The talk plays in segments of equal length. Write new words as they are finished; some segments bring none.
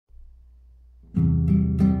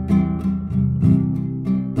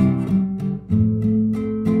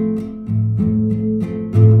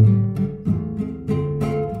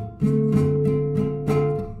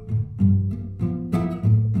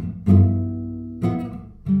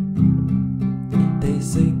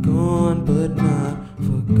but not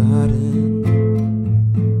forgotten.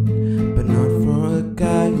 But not for a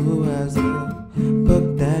guy who has a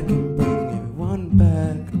book that can bring everyone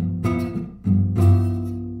back.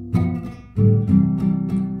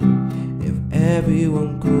 If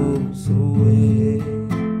everyone goes away,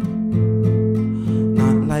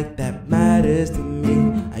 not like that matters to me.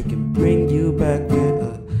 I can bring you back with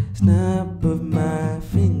a snap of my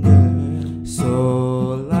finger.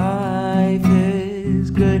 So life is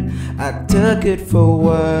good, I took it for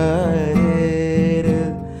what it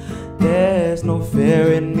is. There's no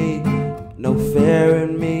fear in me, no fear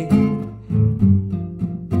in me.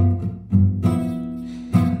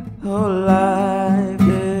 Oh, life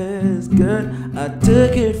is good, I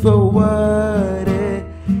took it for what it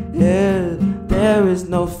is. There is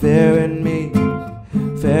no fear in me,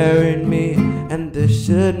 and there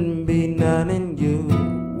shouldn't be none in you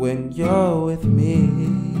when you're with me.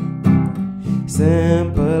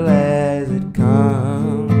 Simple as it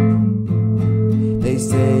comes. They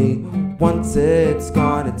say once it's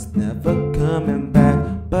gone, it's never coming back,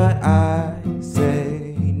 but I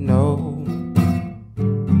say no.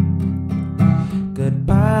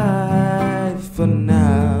 Goodbye for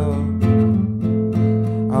now.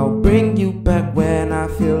 I'll bring you back when I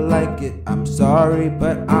feel like it. I'm sorry,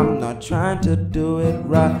 but I'm not trying to do it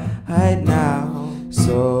right now.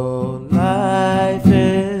 So life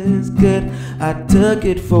is good, I took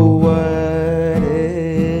it for what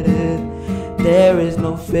it is. There is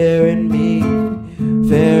no fear in me,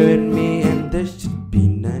 and there should be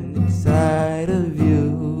none inside of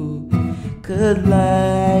you. 'Cause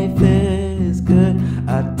life is good,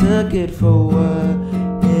 I took it for what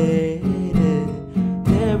it is.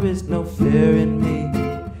 There is no fear in me,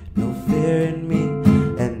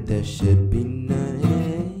 and there should be none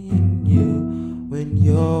in you when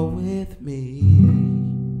you're with me.